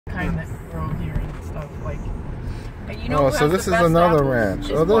kind that grow here and stuff. Like, you know. Oh, so this is another ranch.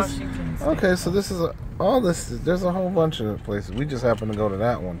 Oh, this. Washington Okay, so this is all this. There's a whole bunch of places. We just happen to go to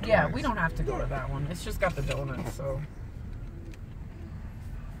that one. Yeah, twice. we don't have to go to that one. It's just got the donuts, so.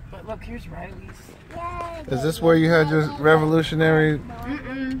 But look, here's Riley's. Is this where you had your revolutionary?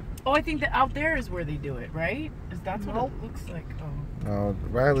 Oh, I think that out there is where they do it, right? That's what it looks like. Oh. No,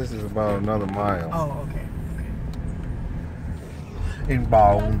 Riley's is about another mile. Oh, okay.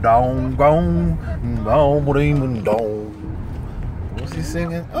 What's he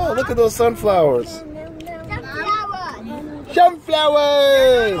singing? Oh, look at those sunflowers. Sunflowers.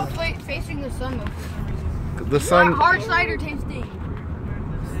 Sunflowers. Facing the sun. The sun. Hard cider tasting.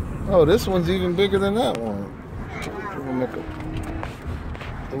 Oh, this one's even bigger than that one.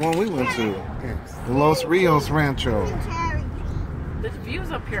 The one we went to. The Los Rios Rancho. The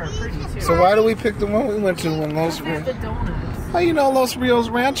views up here are pretty too. So why do we pick the one we went to when Los Rios? The donuts. How you know Los Rios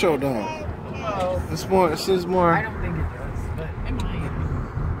Rancho don't? Oh. It's more. It says more. I don't think it does, but it might.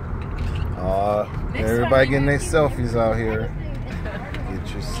 Everybody getting their selfies out here.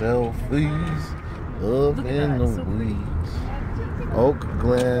 Get your selfies up in the weeds. Oak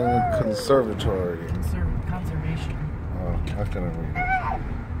Glen Conservatory. Conservation. Oh, I couldn't read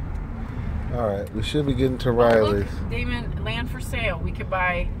it. All right, we should be getting to Riley's. Look, Damon, land for sale. We could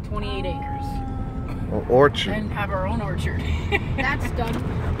buy 28 acres. Or orchard. And have our own orchard. That's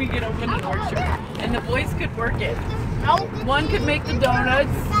done. We could open an orchard. And the boys could work it. One could make the donuts.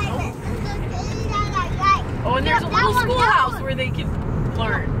 Oh, and there's a little schoolhouse where they can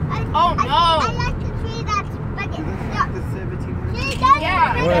learn. Oh, no. I like the tree that's big.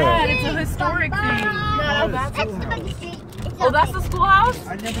 Yeah, Where? it's a historic thing. No, that's the biggest tree. Oh, that's the schoolhouse?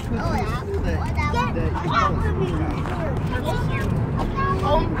 I never put to the school that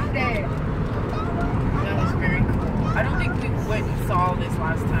Homestead. That was very cool. I don't think we went and saw this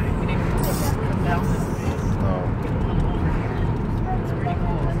last time. We didn't come down this way. No. It's pretty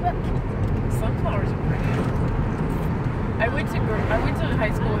cool. Sunflowers are pretty. I went to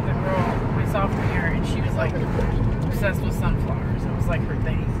high school with a girl my sophomore year, and she was like obsessed with sunflowers. It was like her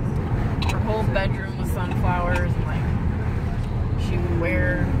thing. Her whole bedroom was sunflowers, and like she would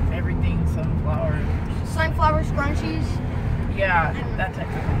wear everything sunflower. Sunflower scrunchies. Yeah, that type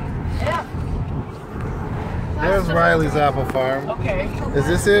of thing. Yeah. There's Riley's apple farm. Okay. Is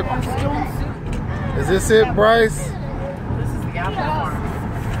this it? Stone soup. Is this it, Bryce? This is the apple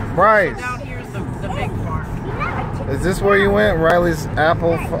farm. Bryce. Down here is the big farm. Is this where you went? Riley's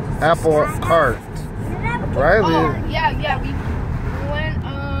apple cart. Riley. Oh, yeah, we went,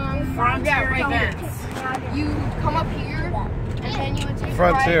 Frontier events. You come up here, and then you would take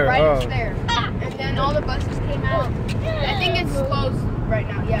Frontier, a right oh. there. And then all the buses came out. I think it's closed right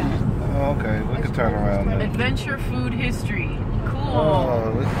now, yeah. Oh, okay, we can turn around now. Adventure food history. Cool.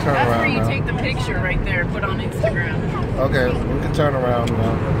 Oh, we can turn That's around where you now. take the picture right there, put on Instagram. Okay, we can turn around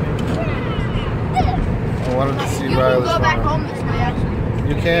now. I wanted to see You can Riley's go back farm. home this way, actually.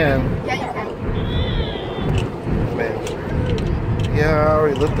 You can. Yeah, you can. Man. Yeah, I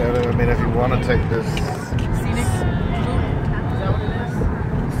already looked at it. I mean, if you want to take this. Scenic loop. Is that what it is?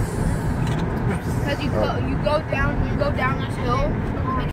 Because you go down this hill,